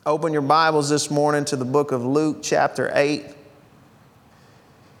Open your Bibles this morning to the book of Luke chapter 8.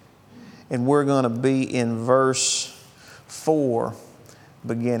 And we're going to be in verse 4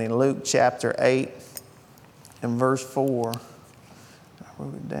 beginning. Luke chapter 8 and verse 4. I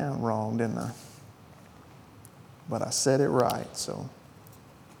wrote it down wrong, didn't I? But I said it right. So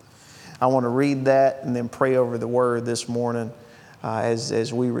I want to read that and then pray over the word this morning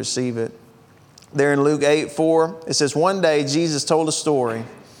as we receive it. There in Luke 8:4, it says, "One day Jesus told a story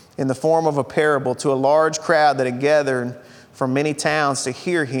in the form of a parable to a large crowd that had gathered from many towns to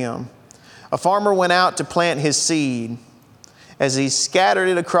hear him. A farmer went out to plant his seed. As he scattered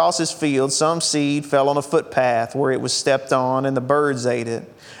it across his field, some seed fell on a footpath where it was stepped on, and the birds ate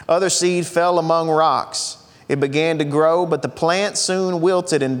it. Other seed fell among rocks. It began to grow, but the plant soon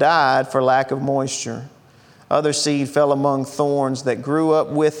wilted and died for lack of moisture. Other seed fell among thorns that grew up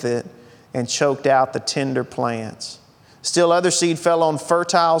with it and choked out the tender plants. Still other seed fell on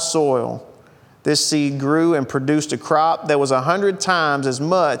fertile soil. This seed grew and produced a crop that was 100 times as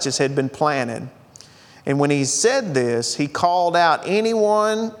much as had been planted. And when he said this, he called out,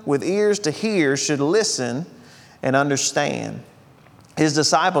 'Anyone with ears to hear should listen and understand.' His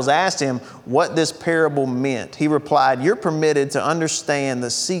disciples asked him what this parable meant. He replied, 'You're permitted to understand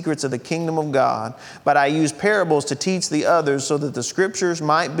the secrets of the kingdom of God, but I use parables to teach the others so that the scriptures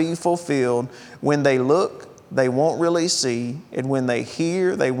might be fulfilled. When they look, they won't really see, and when they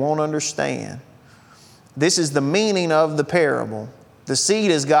hear, they won't understand.' This is the meaning of the parable. The seed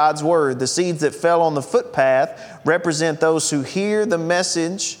is God's word. The seeds that fell on the footpath represent those who hear the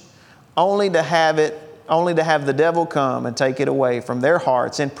message only to have the devil come and take it away from their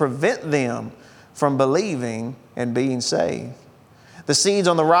hearts and prevent them from believing and being saved. The seeds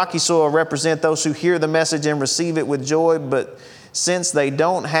on the rocky soil represent those who hear the message and receive it with joy, but since they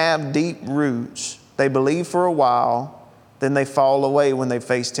don't have deep roots, they believe for a while, then they fall away when they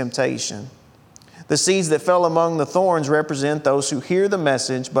face temptation. The seeds that fell among the thorns represent those who hear the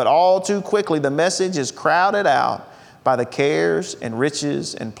message, but all too quickly the message is crowded out by the cares and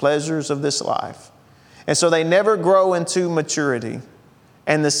riches and pleasures of this life. And so they never grow into maturity.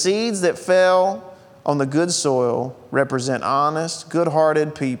 And the seeds that fell on the good soil represent honest,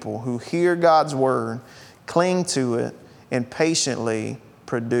 good-hearted people who hear God's word, cling to it, and patiently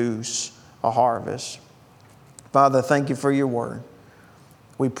produce a harvest." Father, thank you for your word.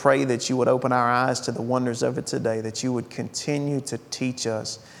 We pray that you would open our eyes to the wonders of it today, that you would continue to teach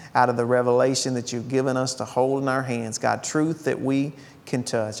us out of the revelation that you've given us to hold in our hands, God, truth that we can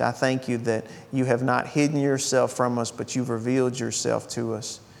touch. I thank you that you have not hidden yourself from us, but you've revealed yourself to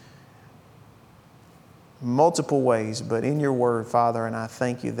us multiple ways, but in your word, Father, and I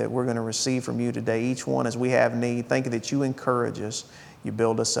thank you that we're going to receive from you today, each one as we have need. Thank you that you encourage us, you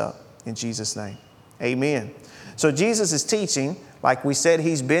build us up. In Jesus' name, amen. So Jesus is teaching, like we said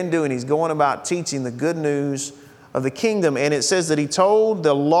he's been doing. He's going about teaching the good news of the kingdom. And it says that he told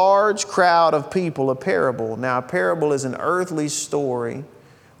the large crowd of people a parable. Now, a parable is an earthly story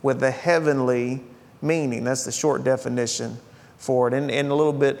with a heavenly meaning. That's the short definition for it. And a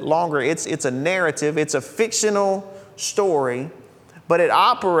little bit longer, it's a narrative. It's a fictional story, but it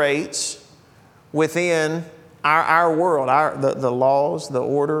operates within our world, the laws, the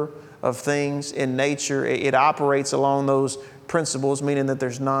order of things in nature. It operates along those principles, meaning that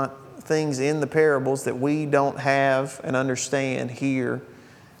there's not things in the parables that we don't have and understand here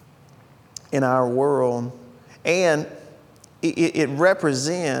in our world. And it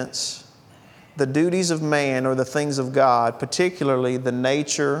represents the duties of man or the things of God, particularly the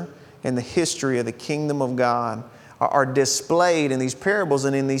nature and the history of the kingdom of God are displayed in these parables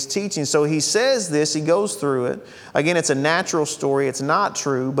and in these teachings. So he says this, he goes through it. Again, it's a natural story. It's not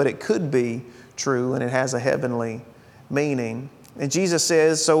true, but it could be true, and it has a heavenly meaning. And Jesus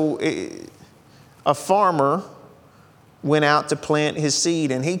says, so a farmer went out to plant his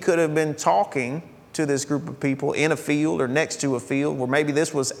seed, and he could have been talking to this group of people in a field or next to a field where maybe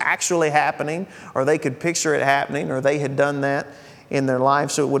this was actually happening, or they could picture it happening, or they had done that in their life.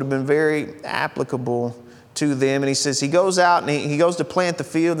 So it would have been very applicable to them. And he says he goes out and he goes to plant the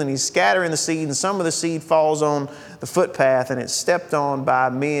field, and he's scattering the seed, and some of the seed falls on the footpath and it's stepped on by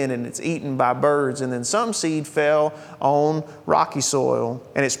men and it's eaten by birds. And then some seed fell on rocky soil,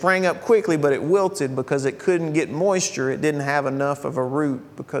 and it sprang up quickly, but it wilted because it couldn't get moisture. It didn't have enough of a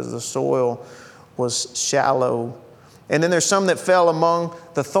root because the soil was shallow. And then there's some that fell among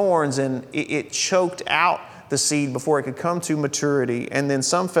the thorns, and it choked out the seed before it could come to maturity. And then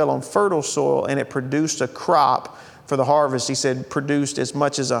some fell on fertile soil, and it produced a crop for the harvest. He said produced as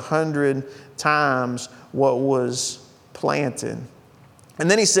much as 100 times what was planted.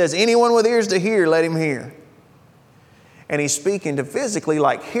 And then he says, anyone with ears to hear, let him hear. and he's speaking to physically,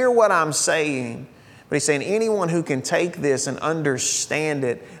 like, hear what I'm saying. But he's saying anyone who can take this and understand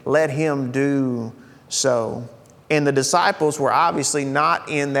it, let him do so. And the disciples were obviously not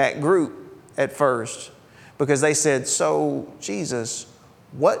in that group at first, because they said, so Jesus,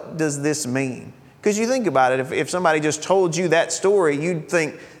 what does this mean? Because you think about it, if somebody just told you that story, you'd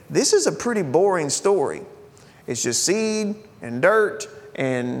think, this is a pretty boring story. It's just seed and dirt.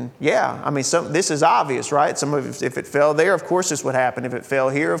 And yeah, I mean, this is obvious, right? If it fell there, of course this would happen. If it fell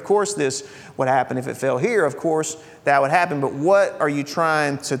here, of course this would happen. If it fell here, of course that would happen. But what are you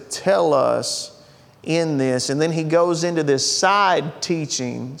trying to tell us in this? And then he goes into this side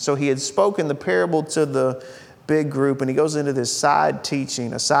teaching. So he had spoken the parable to the big group, and he goes into this side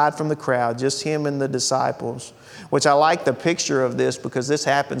teaching, aside from the crowd, just him and the disciples, which I like the picture of this, because this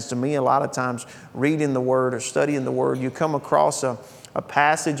happens to me a lot of times reading the Word or studying the Word. You come across a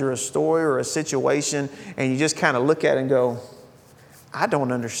passage or a story or a situation, and you just kind of look at it and go, I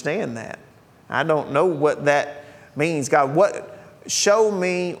don't understand that. I don't know what that means. God, show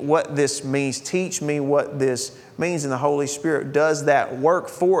me what this means. Teach me what this means. And the Holy Spirit does that work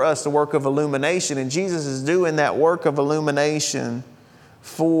for us, the work of illumination. And Jesus is doing that work of illumination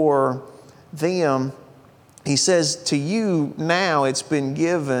for them. He says, to you now it's been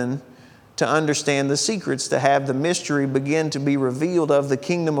given to understand the secrets, to have the mystery begin to be revealed of the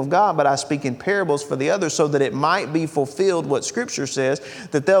kingdom of God. But I speak in parables for the others, so that it might be fulfilled what Scripture says,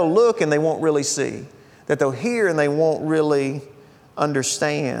 that they'll look and they won't really see, that they'll hear and they won't really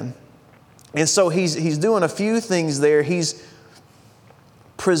understand. And so he's doing a few things there. He's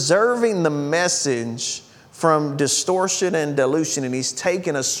preserving the message from distortion and dilution, and he's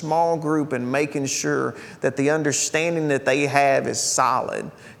taking a small group and making sure that the understanding that they have is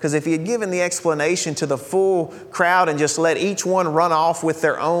solid. Because if he had given the explanation to the full crowd and just let each one run off with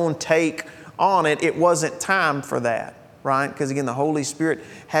their own take on it, it wasn't time for that, right? Because again, the Holy Spirit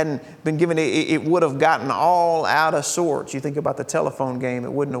hadn't been given, it would have gotten all out of sorts. You think about the telephone game,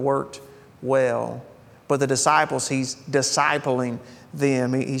 it wouldn't have worked well. But the disciples, he's discipling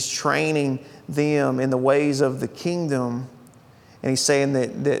them. He's training them in the ways of the kingdom. And he's saying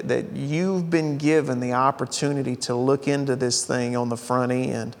that you've been given the opportunity to look into this thing on the front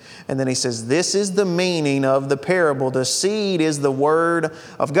end. And then he says, this is the meaning of the parable. The seed is the Word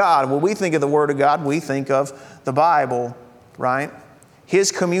of God. When we think of the Word of God, we think of the Bible, right?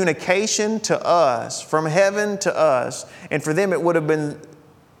 His communication to us, from heaven to us. And for them, it would have been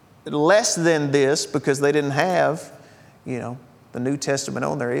less than this, because they didn't have, the New Testament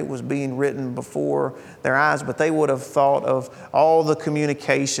on there. It was being written before their eyes, but they would have thought of all the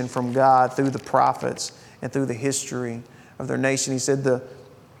communication from God through the prophets and through the history of their nation. He said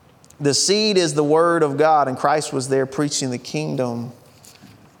the seed is the Word of God, and Christ was there preaching the kingdom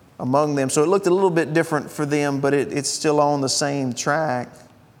among them. So it looked a little bit different for them, but it's still on the same track,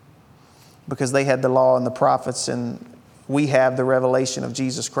 because they had the law and the prophets, and we have the revelation of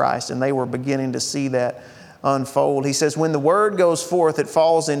Jesus Christ, and they were beginning to see that unfold. He says, when the word goes forth, it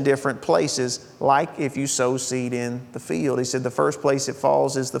falls in different places, like if you sow seed in the field. He said the first place it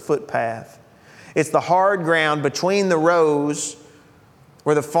falls is the footpath. It's the hard ground between the rows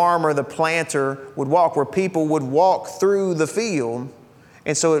where the farmer, the planter would walk, where people would walk through the field.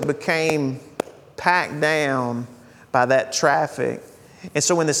 And so it became packed down by that traffic. And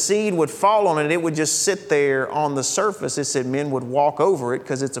so when the seed would fall on it, it would just sit there on the surface. It said men would walk over it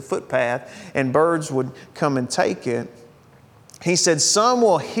because it's a footpath, and birds would come and take it. He said, some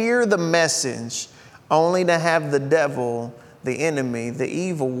will hear the message only to have the devil, the enemy, the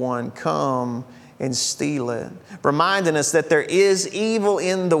evil one, come and steal it. Reminding us that there is evil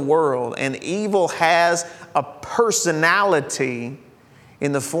in the world, and evil has a personality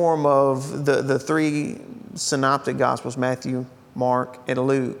in the form of the three synoptic gospels, Matthew, Mark, and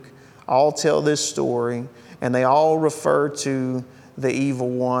Luke. All tell this story, and they all refer to the evil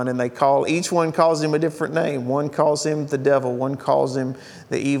one, and each one calls him a different name. One calls him the devil, one calls him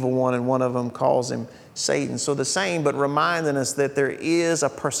the evil one, and one of them calls him Satan. So the same, but reminding us that there is a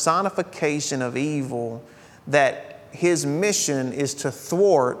personification of evil, that his mission is to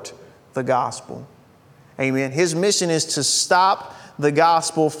thwart the gospel. Amen. His mission is to stop the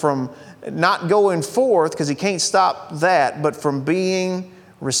gospel from not going forth, because he can't stop that, but from being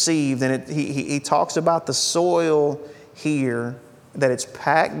received. And he talks about the soil here, that it's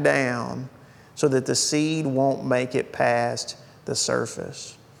packed down so that the seed won't make it past the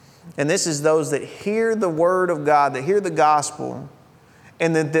surface. And this is those that hear the word of God, that hear the gospel,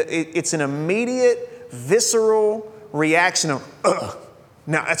 and then it's an immediate, visceral reaction of, ugh,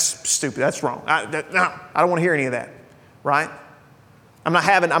 no, that's stupid, that's wrong. I don't want to hear any of that, right? I'm not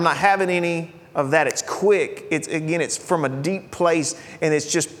having any of that. It's quick. It's from a deep place, and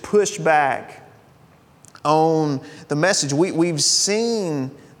it's just pushed back on the message. We've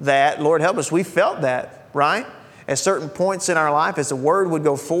seen that. Lord help us. We felt that, right? At certain points in our life, as the word would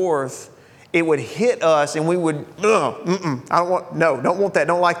go forth, it would hit us, and we would, don't want that,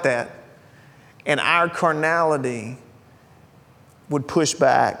 don't like that. And our carnality would push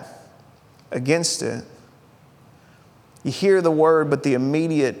back against it. You hear the word, but the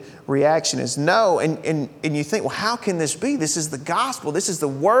immediate reaction is no. And you think, well, how can this be? This is the gospel. This is the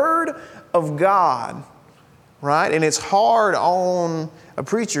word of God, right? And it's hard on a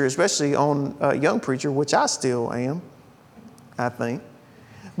preacher, especially on a young preacher, which I still am, I think,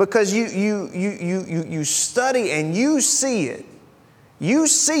 because you study and you see it. You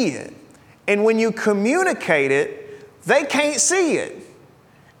see it. And when you communicate it, they can't see it.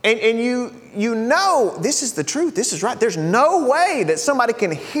 And you know this is the truth. This is right. There's no way that somebody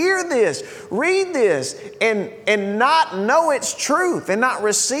can hear this, read this, and not know its truth and not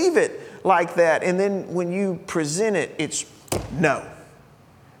receive it like that. And then when you present it, it's no.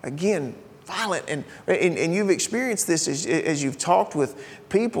 Again, violent. And you've experienced this as you've talked with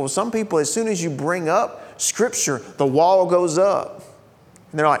people. Some people, as soon as you bring up Scripture, the wall goes up.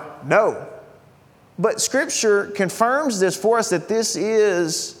 And they're like, no. But Scripture confirms this for us, that this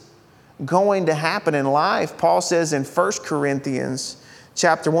is going to happen in life. Paul says in 1 Corinthians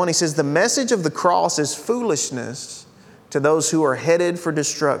chapter 1, he says, the message of the cross is foolishness to those who are headed for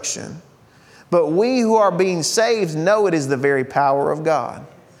destruction. But we who are being saved know it is the very power of God.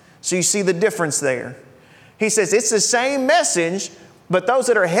 So you see the difference there. He says it's the same message, but those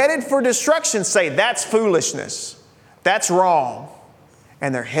that are headed for destruction say that's foolishness. That's wrong.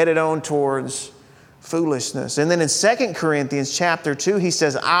 And they're headed on towards foolishness. And then in 2 Corinthians chapter 2, he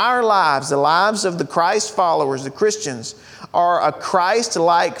says, our lives, the lives of the Christ followers, the Christians, are a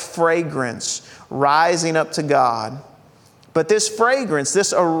Christ-like fragrance rising up to God. But this fragrance,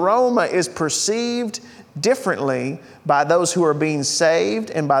 this aroma is perceived differently by those who are being saved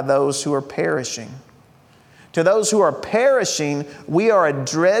and by those who are perishing. To those who are perishing, we are a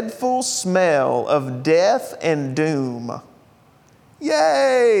dreadful smell of death and doom.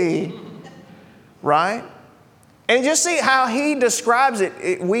 Yay! Right? And just see how he describes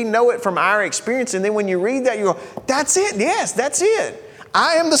it. We know it from our experience. And then when you read that, you go, that's it. Yes, that's it.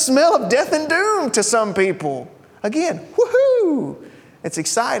 I am the smell of death and doom to some people. Again, woohoo! It's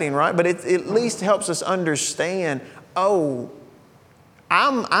exciting, right? But it at least helps us understand, oh,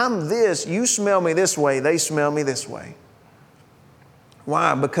 I'm this. You smell me this way. They smell me this way.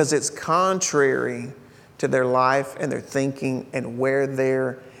 Why? Because it's contrary to their life and their thinking and where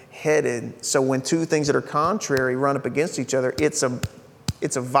they're headed. So when two things that are contrary run up against each other, it's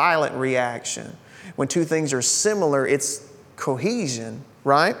a violent reaction. When two things are similar, it's cohesion,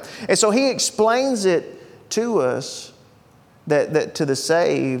 right? And so he explains it to us that to the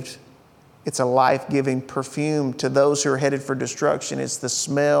saved, it's a life-giving perfume. To those who are headed for destruction, it's the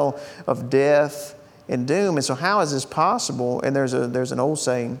smell of death and doom. And so how is this possible? And there's an old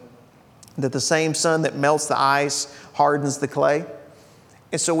saying that the same sun that melts the ice hardens the clay.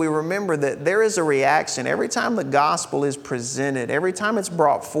 And so we remember that there is a reaction. Every time the gospel is presented, every time it's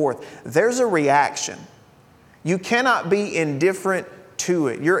brought forth, there's a reaction. You cannot be indifferent to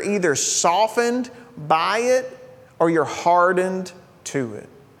it. You're either softened by it or you're hardened to it.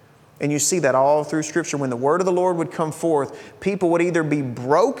 And you see that all through Scripture. When the word of the Lord would come forth, people would either be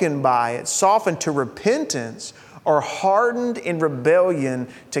broken by it, softened to repentance, or hardened in rebellion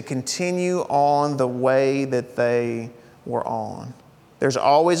to continue on the way that they were on. There's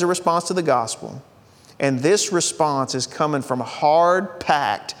always a response to the gospel. And this response is coming from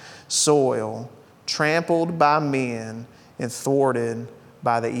hard-packed soil, trampled by men and thwarted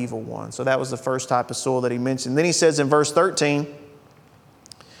by the evil one. So that was the first type of soil that he mentioned. Then he says in verse 13,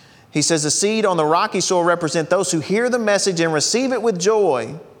 he says, the seed on the rocky soil represent those who hear the message and receive it with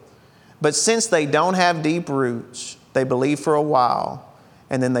joy. But since they don't have deep roots, they believe for a while,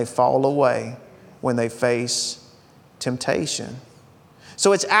 and then they fall away when they face temptation.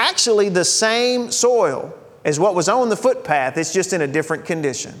 So it's actually the same soil as what was on the footpath. It's just in a different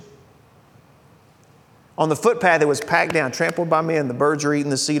condition. On the footpath, it was packed down, trampled by men. The birds are eating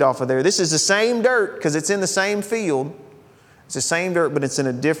the seed off of there. This is the same dirt because it's in the same field. It's the same dirt, but it's in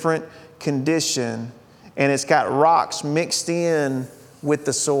a different condition. And it's got rocks mixed in with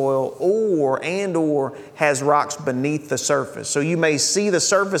the soil or has rocks beneath the surface. So you may see the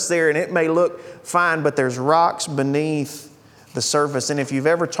surface there and it may look fine, but there's rocks beneath the surface. And if you've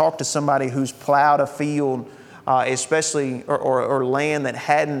ever talked to somebody who's plowed a field, especially or land that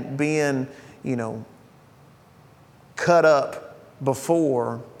hadn't been, cut up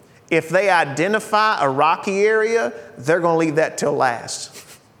before, if they identify a rocky area, they're going to leave that till last.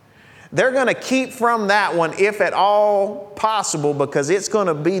 They're going to keep from that one if at all possible, because it's going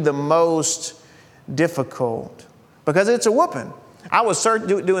to be the most difficult, because it's a whooping. I was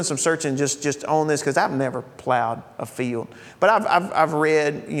doing some searching just on this because I've never plowed a field. But I've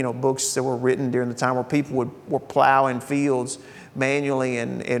read, books that were written during the time where people were plowing fields manually.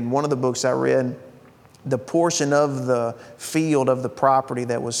 And one of the books I read, the portion of the field of the property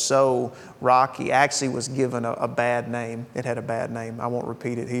that was so rocky actually was given a bad name. It had a bad name. I won't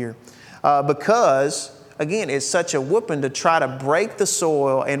repeat it here. Because, again, it's such a whooping to try to break the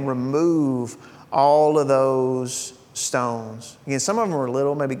soil and remove all of those stones. Again, some of them are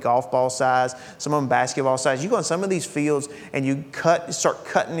little, maybe golf ball size, some of them basketball size. You go in some of these fields and you start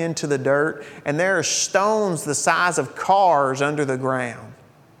cutting into the dirt, and there are stones the size of cars under the ground.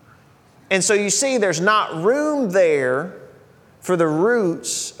 And so you see there's not room there for the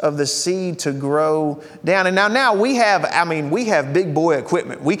roots of the seed to grow down. And now we have big boy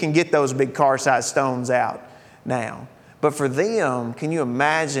equipment. We can get those big car-sized stones out now. But for them, can you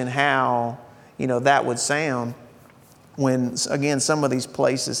imagine how, that would sound when, again, some of these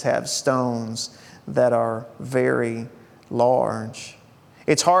places have stones that are very large.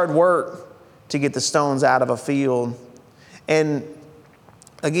 It's hard work to get the stones out of a field. And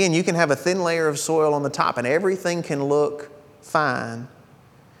again, you can have a thin layer of soil on the top and everything can look fine.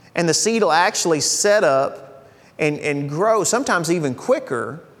 And the seed will actually set up and grow, sometimes even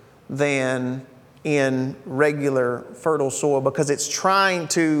quicker than in regular fertile soil, because it's trying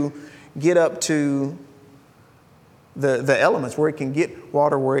to get up to the elements where it can get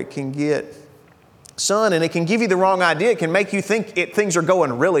water, where it can get sun, and it can give you the wrong idea. It can make you think things are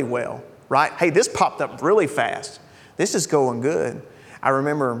going really well, right? Hey, this popped up really fast. This is going good. I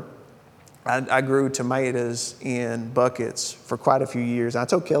remember I grew tomatoes in buckets for quite a few years. And I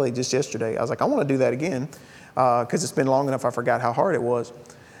told Kelly just yesterday, I was like, I want to do that again because it's been long enough I forgot how hard it was.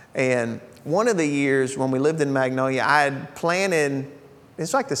 And one of the years when we lived in Magnolia, I had planted,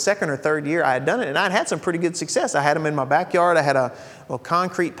 it's like the second or third year I had done it, and I'd had some pretty good success. I had them in my backyard. I had a little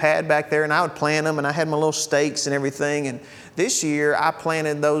concrete pad back there, and I would plant them, and I had my little stakes and everything. And this year I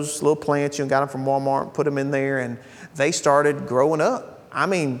planted those little plants, got them from Walmart, put them in there, and they started growing up. I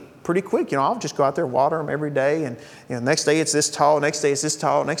mean, pretty quick. I'll just go out there, water them every day, and next day it's this tall, next day it's this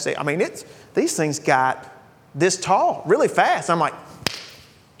tall, next day. I mean, these things got this tall really fast. I'm like,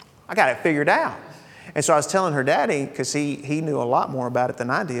 I got it figured out. And so I was telling her daddy, because he knew a lot more about it than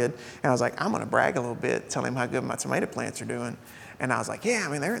I did, and I was like, I'm going to brag a little bit, tell him how good my tomato plants are doing. And I was like, yeah,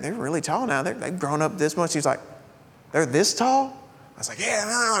 I mean, they're really tall now. They've grown up this much. He's like, they're this tall? I was like, yeah,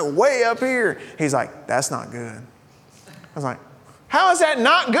 they're like way up here. He's like, that's not good. I was like, how is that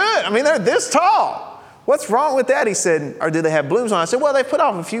not good? I mean, they're this tall. What's wrong with that? He said, or do they have blooms on? I said, well, they put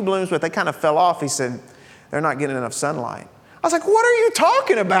off a few blooms, but they kind of fell off. He said, they're not getting enough sunlight. I was like, what are you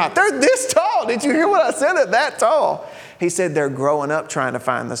talking about? They're this tall. Did you hear what I said? They're that tall. He said, they're growing up trying to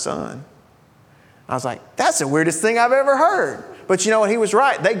find the sun. I was like, that's the weirdest thing I've ever heard. But you know what? He was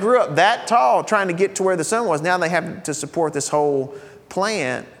right. They grew up that tall trying to get to where the sun was. Now they have to support this whole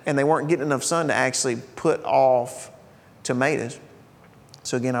plant, and they weren't getting enough sun to actually put off tomatoes.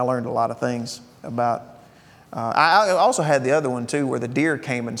 So again, I learned a lot of things about. I also had the other one too, where the deer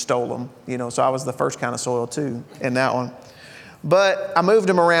came and stole them. So I was the first kind of soil too in that one. But I moved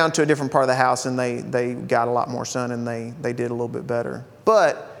them around to a different part of the house, and they got a lot more sun, and they did a little bit better.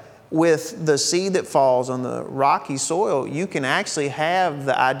 But with the seed that falls on the rocky soil, you can actually have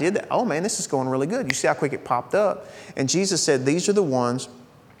the idea that, oh man, this is going really good. You see how quick it popped up. And Jesus said, these are the ones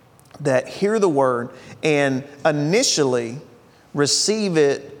that hear the word and initially receive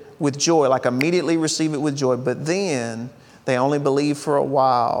it with joy, like immediately receive it with joy, but then they only believe for a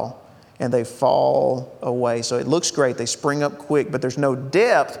while and they fall away. So it looks great. They spring up quick, but there's no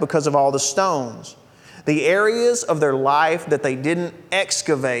depth because of all the stones. The areas of their life that they didn't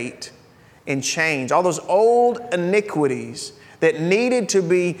excavate and change, all those old iniquities that needed to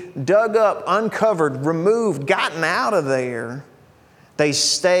be dug up, uncovered, removed, gotten out of there, they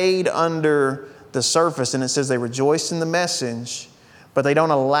stayed under the surface. And it says they rejoiced in the message, but they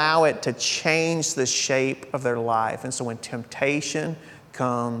don't allow it to change the shape of their life. And so when temptation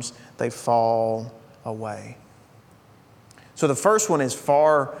comes, they fall away. So the first one is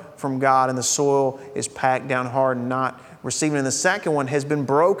far from God, and the soil is packed down hard and not receiving. And the second one has been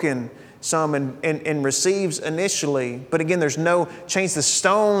broken some and receives initially. But again, there's no change. The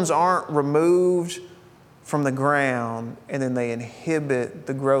stones aren't removed from the ground, and then they inhibit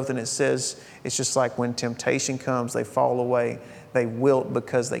the growth. And it says it's just like when temptation comes, they fall away. They wilt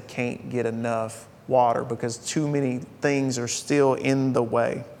because they can't get enough water, because too many things are still in the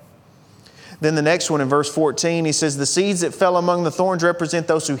way. Then the next one in verse 14, he says, the seeds that fell among the thorns represent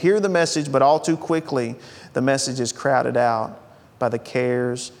those who hear the message, but all too quickly the message is crowded out by the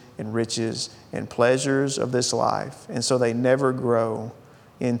cares and riches and pleasures of this life. And so they never grow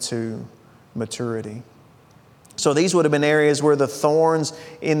into maturity. So these would have been areas where the thorns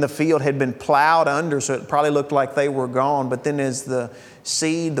in the field had been plowed under, so it probably looked like they were gone. But then as the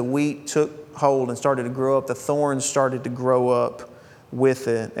seed, the wheat, took hold and started to grow up, the thorns started to grow up with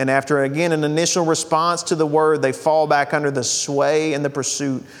it. And after, again, an initial response to the word, they fall back under the sway and the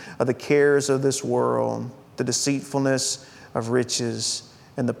pursuit of the cares of this world, the deceitfulness of riches,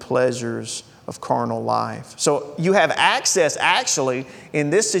 and the pleasures of carnal life. So you have access, actually, in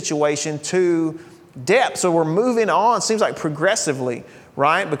this situation to depth. So we're moving on, seems like progressively,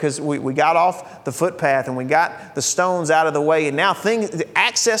 right? Because we got off the footpath and we got the stones out of the way. And now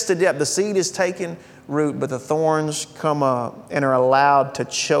access to depth, the seed is taken root, but the thorns come up and are allowed to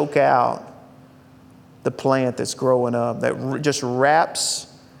choke out the plant that's growing up, that just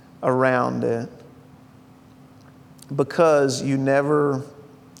wraps around it. Because you never,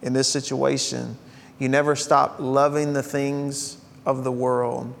 in this situation, you never stop loving the things of the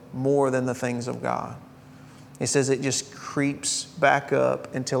world more than the things of God. It says it just creeps back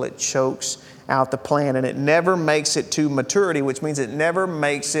up until it chokes out the plant, and it never makes it to maturity, which means it never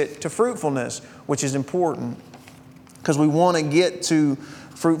makes it to fruitfulness, which is important because we want to get to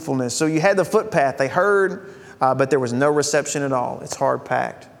fruitfulness. So you had the footpath. They heard, but there was no reception at all. It's hard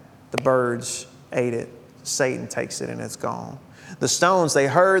packed. The birds ate it. Satan takes it and it's gone. The stones, they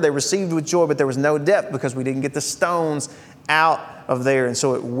heard, they received with joy, but there was no depth because we didn't get the stones out of there, and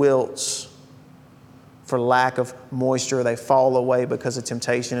so it wilts. For lack of moisture, they fall away because of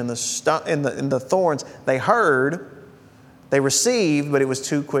temptation. In the thorns, they heard, they received, but it was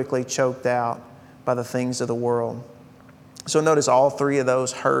too quickly choked out by the things of the world. So notice all three of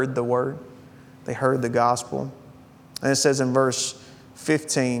those heard the word. They heard the gospel. And it says in verse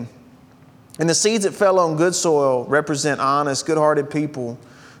 15, and the seeds that fell on good soil represent honest, good-hearted people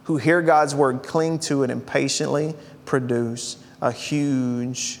who hear God's word, cling to it, and patiently produce a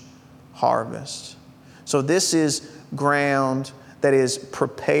huge harvest. So this is ground that is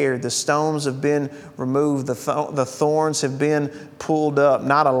prepared. The stones have been removed. The thorns have been pulled up,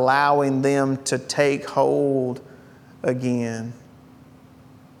 not allowing them to take hold again,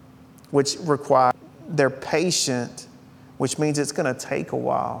 which requires they're patient, which means it's going to take a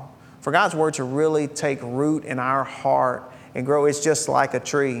while. For God's word to really take root in our heart and grow, it's just like a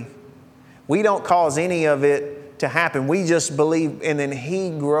tree. We don't cause any of it to happen. We just believe, and then He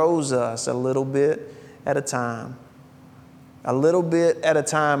grows us a little bit at a time. A little bit at a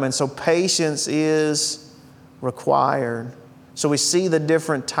time. And so patience is required. So we see the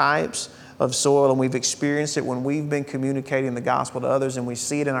different types of soil, and we've experienced it when we've been communicating the gospel to others, and we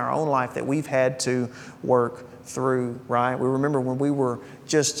see it in our own life that we've had to work through, right? We remember when we were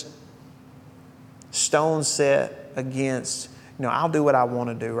just stone set against, I'll do what I want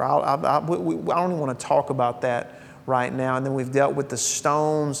to do. Or I don't even want to talk about that right now. And then we've dealt with the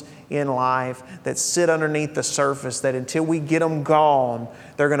stones in life that sit underneath the surface that until we get them gone,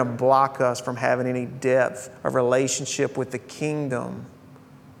 they're going to block us from having any depth of relationship with the kingdom.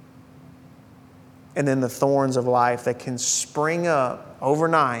 And then the thorns of life that can spring up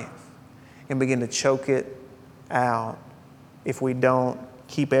overnight and begin to choke it out if we don't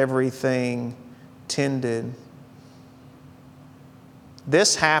keep everything tended.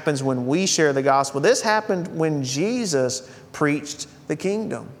 This happens when we share the gospel. This happened when Jesus preached the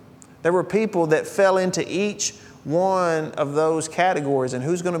kingdom. There were people that fell into each one of those categories. And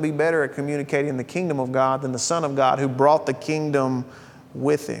who's going to be better at communicating the kingdom of God than the Son of God who brought the kingdom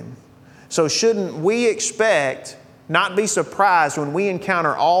with Him? So shouldn't we expect, not be surprised when we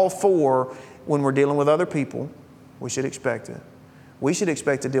encounter all four when we're dealing with other people? We should expect it. We should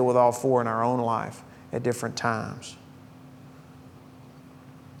expect to deal with all four in our own life at different times.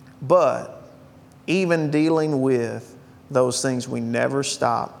 But even dealing with those things, we never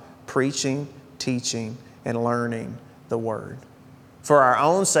stop preaching, teaching, and learning the Word. For our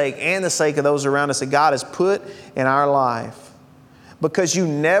own sake and the sake of those around us that God has put in our life. Because you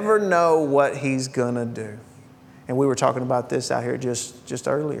never know what He's going to do. And we were talking about this out here just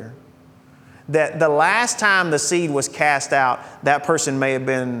earlier. That the last time the seed was cast out, that person may have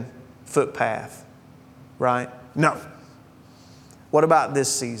been footpath. Right? No. What about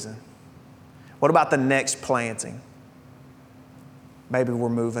this season? What about the next planting? Maybe we're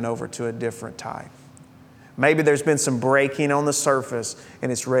moving over to a different type. Maybe there's been some breaking on the surface and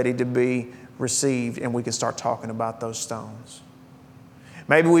it's ready to be received, and we can start talking about those stones.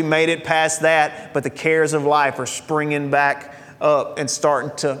 Maybe we made it past that, but the cares of life are springing back up and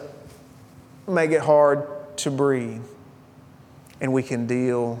starting to make it hard to breathe. And we can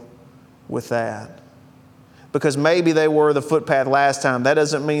deal with that. Because maybe they were the footpath last time. That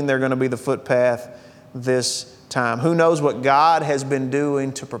doesn't mean they're going to be the footpath this time. Who knows what God has been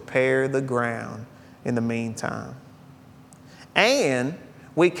doing to prepare the ground in the meantime. And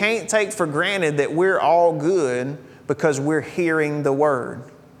we can't take for granted that we're all good because we're hearing the Word.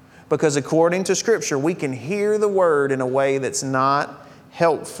 Because according to Scripture, we can hear the Word in a way that's not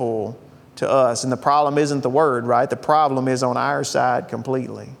helpful to us. And the problem isn't the Word, right? The problem is on our side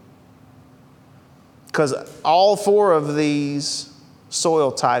completely. Because all four of these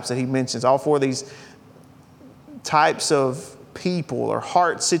soil types that he mentions, all four of these types of people or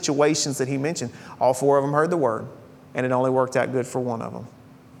heart situations that he mentioned, all four of them heard the Word, and it only worked out good for one of them,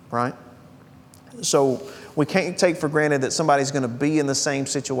 right? So we can't take for granted that somebody's going to be in the same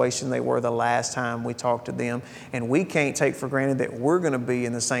situation they were the last time we talked to them, and we can't take for granted that we're going to be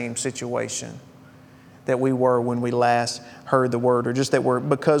in the same situation that we were when we last heard the Word, or just that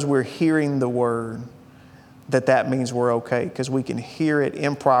because we're hearing the Word, that means we're okay, because we can hear it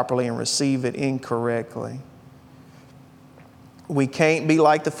improperly and receive it incorrectly. We can't be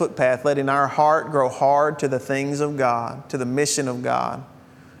like the footpath, letting our heart grow hard to the things of God, to the mission of God,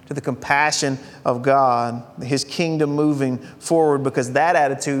 to the compassion of God, His kingdom moving forward, because that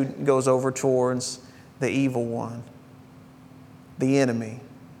attitude goes over towards the evil one, the enemy,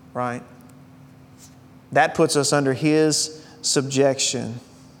 right? That puts us under his subjection.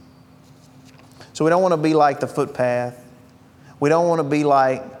 So we don't want to be like the footpath. We don't want to be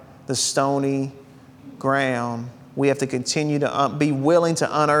like the stony ground. We have to continue to be willing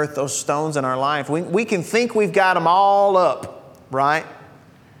to unearth those stones in our life. We can think we've got them all up, right?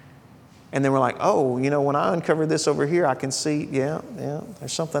 And then we're like, oh, when I uncover this over here, I can see,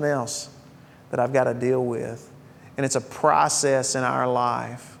 there's something else that I've got to deal with. And it's a process in our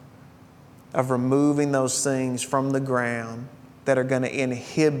life of removing those things from the ground that are going to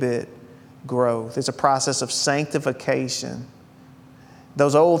inhibit growth. It's a process of sanctification.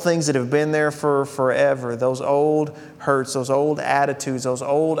 Those old things that have been there for forever, those old hurts, those old attitudes, those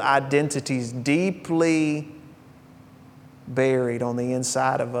old identities deeply buried on the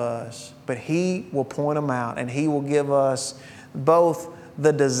inside of us. But He will point them out, and He will give us both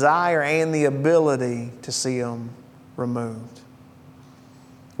the desire and the ability to see them removed.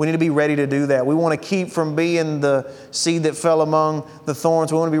 We need to be ready to do that. We want to keep from being the seed that fell among the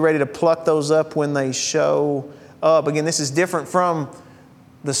thorns. We want to be ready to pluck those up when they show up. Again, this is different from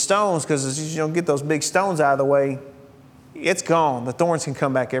the stones, because as you don't get those big stones out of the way, it's gone. The thorns can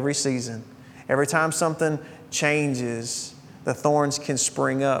come back every season. Every time something changes, the thorns can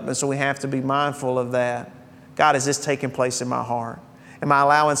spring up. And so we have to be mindful of that. God, is this taking place in my heart? Am I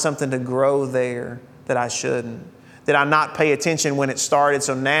allowing something to grow there that I shouldn't? Did I not pay attention when it started?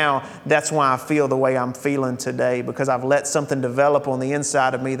 So now that's why I feel the way I'm feeling today, because I've let something develop on the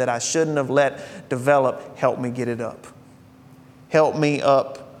inside of me that I shouldn't have let develop. Help me get it up. Help me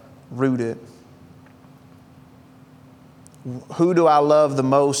uproot it. Who do I love the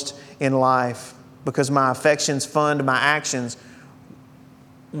most in life? Because my affections fund my actions.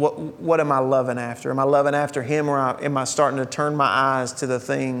 What am I loving after? Am I loving after Him, or am I starting to turn my eyes to the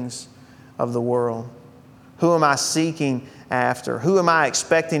things of the world? Who am I seeking after? Who am I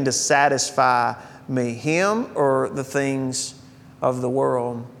expecting to satisfy me? Him or the things of the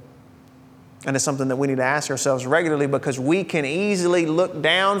world? And it's something that we need to ask ourselves regularly, because we can easily look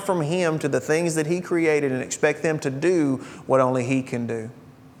down from Him to the things that He created and expect them to do what only He can do.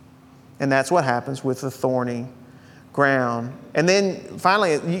 And that's what happens with the thorny ground. And then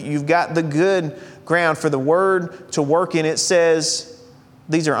finally, you've got the good ground. For the Word to work in, it says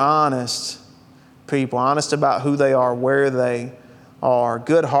these are honest people, honest about who they are, where they are,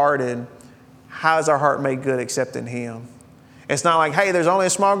 good-hearted. How is our heart made good except in Him? It's not like, hey, there's only a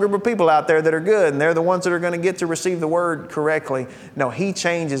small group of people out there that are good, and they're the ones that are going to get to receive the Word correctly. No, He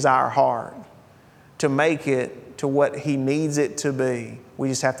changes our heart to make it to what He needs it to be. We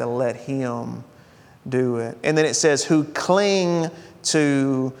just have to let Him do it. And then it says, who cling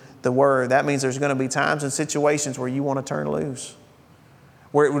to the Word. That means there's going to be times and situations where you want to turn loose,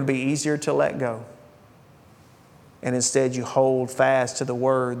 where it would be easier to let go. And instead you hold fast to the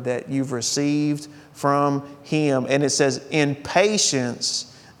Word that you've received from Him. And it says, in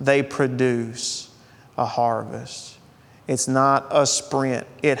patience they produce a harvest. It's not a sprint.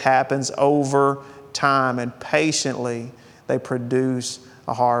 It happens over time. And patiently they produce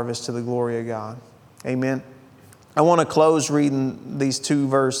a harvest to the glory of God. Amen. I want to close reading these three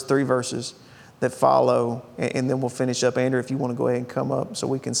verses that follow, and then we'll finish up. Andrew, if you want to go ahead and come up so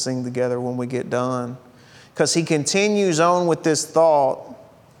we can sing together when we get done. Because he continues on with this thought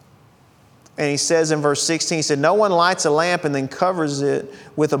And he says in verse 16, he said, no one lights a lamp and then covers it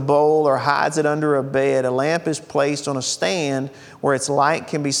with a bowl or hides it under a bed. A lamp is placed on a stand where its light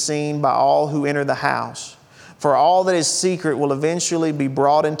can be seen by all who enter the house. For all that is secret will eventually be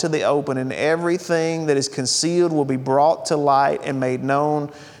brought into the open, and everything that is concealed will be brought to light and made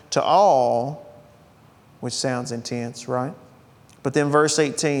known to all, which sounds intense, right? But then verse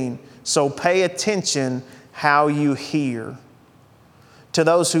 18, so pay attention how you hear. To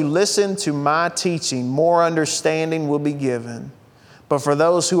those who listen to my teaching, more understanding will be given. But for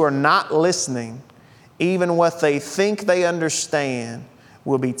those who are not listening, even what they think they understand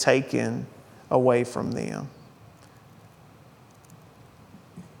will be taken away from them.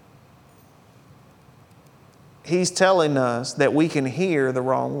 He's telling us that we can hear the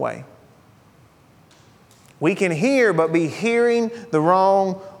wrong way. We can hear, but be hearing the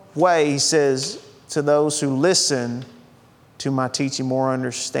wrong way. He says, to those who listen to my teaching, more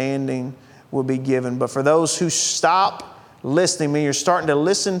understanding will be given. But for those who stop listening, I mean, you're starting to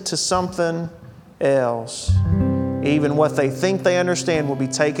listen to something else, even what they think they understand will be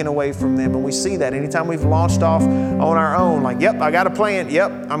taken away from them. And we see that anytime we've launched off on our own, like, yep, I got a plan.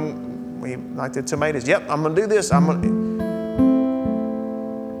 Yep, like the tomatoes. Yep, I'm going to do this. It's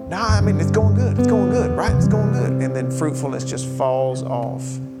going good. It's going good, right? It's going good. And then fruitfulness just falls off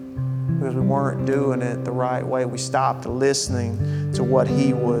because we weren't doing it the right way. We stopped listening to what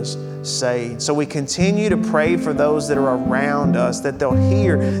he was saying. So we continue to pray for those that are around us, that they'll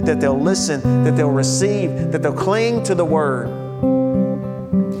hear, that they'll listen, that they'll receive, that they'll cling to the word.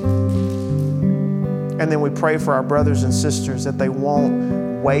 And then we pray for our brothers and sisters that they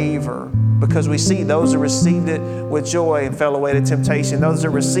won't waver, because we see those that received it with joy and fell away to temptation, those that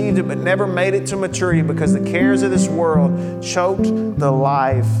received it but never made it to maturity because the cares of this world choked the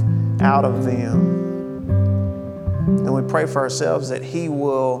life out of them. And we pray for ourselves that he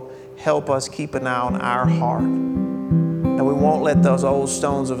will help us keep an eye on our heart, that we won't let those old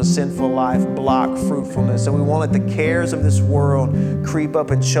stones of a sinful life block fruitfulness, that we won't let the cares of this world creep up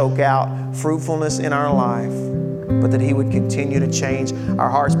and choke out fruitfulness in our life, but that he would continue to change our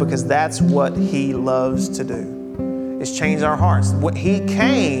hearts, because that's what he loves to do, is change our hearts. What he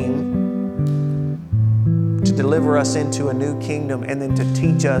came to deliver us into a new kingdom and then to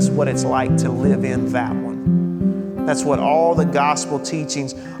teach us what it's like to live in that one. That's what all the gospel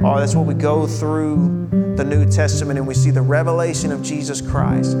teachings are. That's what we go through the New Testament and we see the revelation of Jesus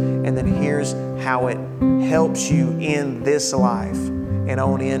Christ. And then here's how it helps you in this life and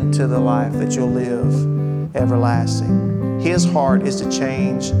on into the life that you'll live everlasting. His heart is to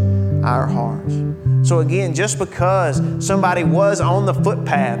change our hearts. So again, just because somebody was on the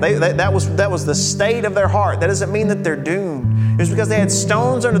footpath, that was the state of their heart, that doesn't mean that they're doomed. Just because they had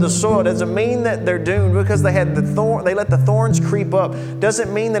stones under the soil doesn't mean that they're doomed. Because they let the thorns creep up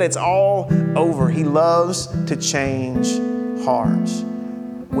doesn't mean that it's all over. He loves to change hearts.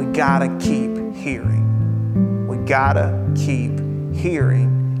 We gotta keep hearing. We gotta keep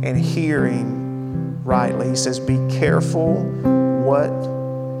hearing and hearing rightly. He says, be careful what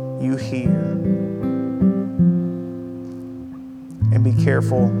you hear. And be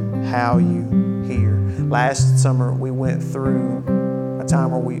careful how you hear. Last summer, we went through a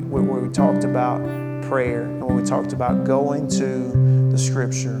time where we talked about prayer, and where we talked about going to the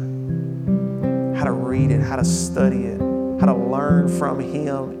Scripture, how to read it, how to study it, how to learn from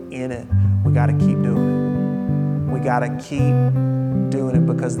Him in it. We got to keep doing it. We got to keep doing it,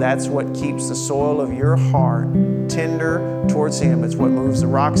 because that's what keeps the soil of your heart tender towards Him. It's what moves the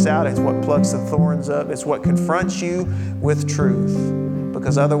rocks out. It's what plucks the thorns up. It's what confronts you with truth.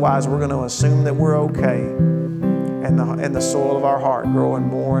 Because otherwise we're going to assume that we're okay, and the soil of our heart growing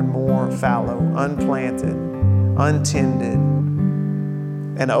more and more fallow, unplanted, untended,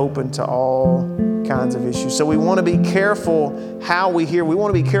 and open to all kinds of issues. So we want to be careful how we hear. We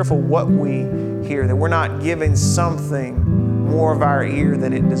want to be careful what we hear, that we're not giving something more of our ear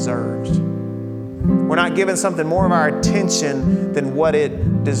than it deserves. We're not giving something more of our attention than what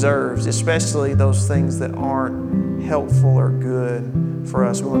it deserves, especially those things that aren't helpful or good for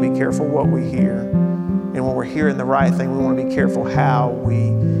us. We want to be careful what we hear. And when we're hearing the right thing, we want to be careful how we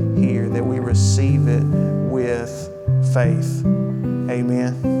hear, that we receive it with faith.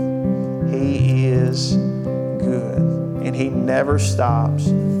 Amen. He is good, and He never stops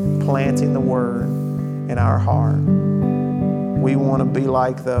planting the Word in our heart. We want to be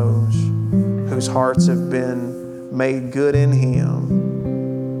like those whose hearts have been made good in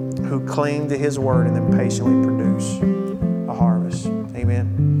Him, who cling to His Word and then patiently produce a harvest.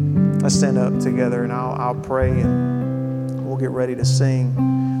 Amen. Let's stand up together, and I'll pray, and we'll get ready to sing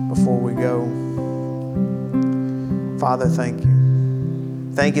before we go. Father, thank you.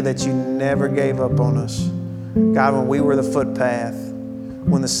 Thank you that you never gave up on us. God, when we were the footpath,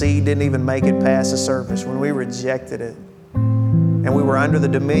 when the seed didn't even make it past the surface, when we rejected it, and we were under the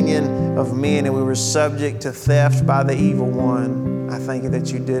dominion of men, and we were subject to theft by the evil one, I thank you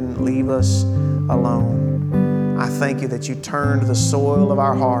that you didn't leave us alone. I thank you that you turned the soil of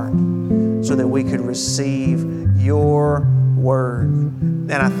our heart so that we could receive your word.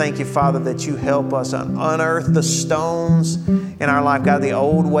 And I thank you, Father, that you help us unearth the stones in our life. God, the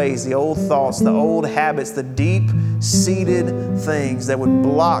old ways, the old thoughts, the old habits, the deep-seated things that would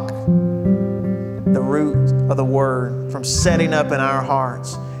block the root of the word from setting up in our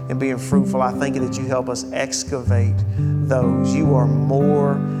hearts and being fruitful. I thank you that you help us excavate those. You are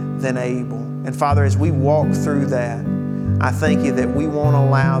more than able. And Father, as we walk through that, I thank you that we won't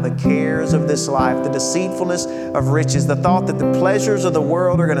allow the cares of this life, the deceitfulness of riches, the thought that the pleasures of the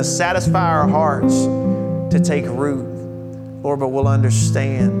world are going to satisfy our hearts to take root. Lord, but we'll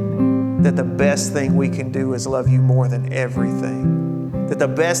understand that the best thing we can do is love you more than everything. That the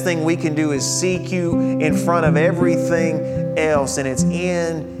best thing we can do is seek you in front of everything else. And it's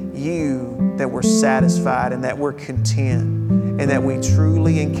in you that we're satisfied and that we're content and that we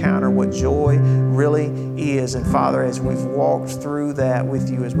truly encounter what joy really is. And Father, as we've walked through that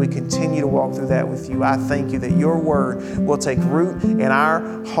with you, as we continue to walk through that with you, I thank you that your word will take root in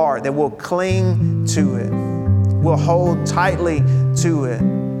our heart, that we'll cling to it. We'll hold tightly to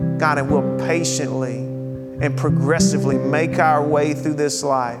it, God, and we'll patiently and progressively make our way through this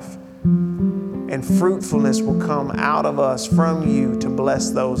life. And fruitfulness will come out of us from you to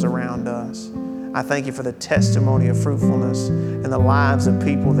bless those around us. I thank you for the testimony of fruitfulness in the lives of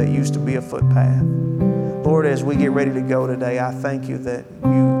people that used to be a footpath. Lord, as we get ready to go today, I thank you that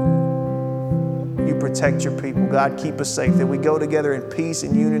you protect your people. God, keep us safe, that we go together in peace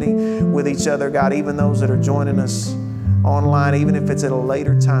and unity with each other. God, even those that are joining us online, even if it's at a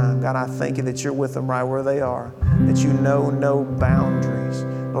later time, God, I thank you that you're with them right where they are, that you know no boundaries.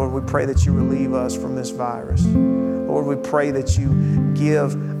 Lord, we pray that you relieve us from this virus. Lord, we pray that you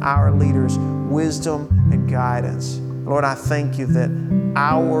give our leaders wisdom and guidance. Lord, I thank you that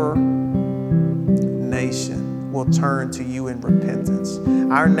our nation will turn to you in repentance.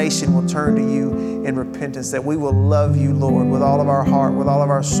 Our nation will turn to you in repentance, that we will love you, Lord, with all of our heart, with all of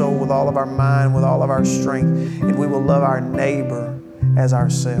our soul, with all of our mind, with all of our strength, and we will love our neighbor as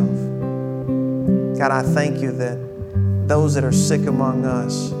ourselves. God, I thank you that those that are sick among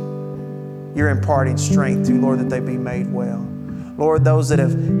us, you're imparting strength to, Lord, that they be made well. Lord, those that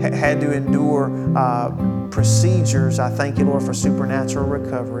have had to endure procedures, I thank you, Lord, for supernatural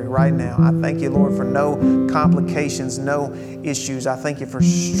recovery right now. I thank you, Lord, for no complications, no issues. I thank you for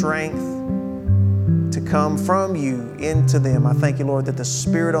strength to come from you into them. I thank you, Lord, that the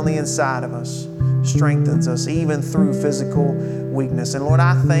Spirit on the inside of us strengthens us even through physical weakness. And Lord,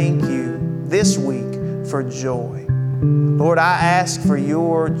 I thank you this week for joy. Lord, I ask for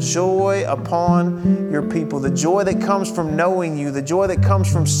your joy upon your people, the joy that comes from knowing you, the joy that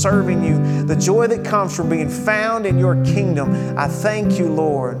comes from serving you, the joy that comes from being found in your kingdom. I thank you,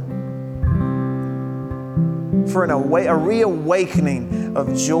 Lord, for a reawakening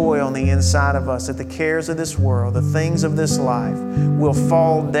of joy on the inside of us, that the cares of this world, the things of this life will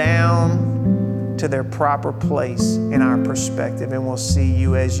fall down to their proper place in our perspective, and we'll see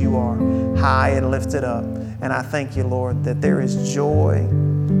you as you are, high and lifted up. And I thank you, Lord, that there is joy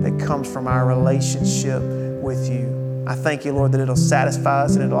that comes from our relationship with you. I thank you, Lord, that it'll satisfy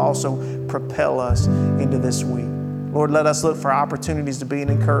us and it'll also propel us into this week. Lord, let us look for opportunities to be an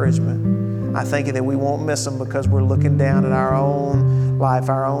encouragement. I thank you that we won't miss them because we're looking down at our own life,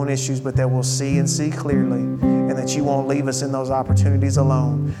 our own issues, but that we'll see and see clearly, and that you won't leave us in those opportunities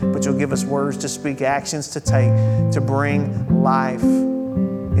alone, but you'll give us words to speak, actions to take, to bring life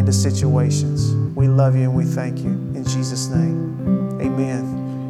into situations. We love you and we thank you. In Jesus' name, amen.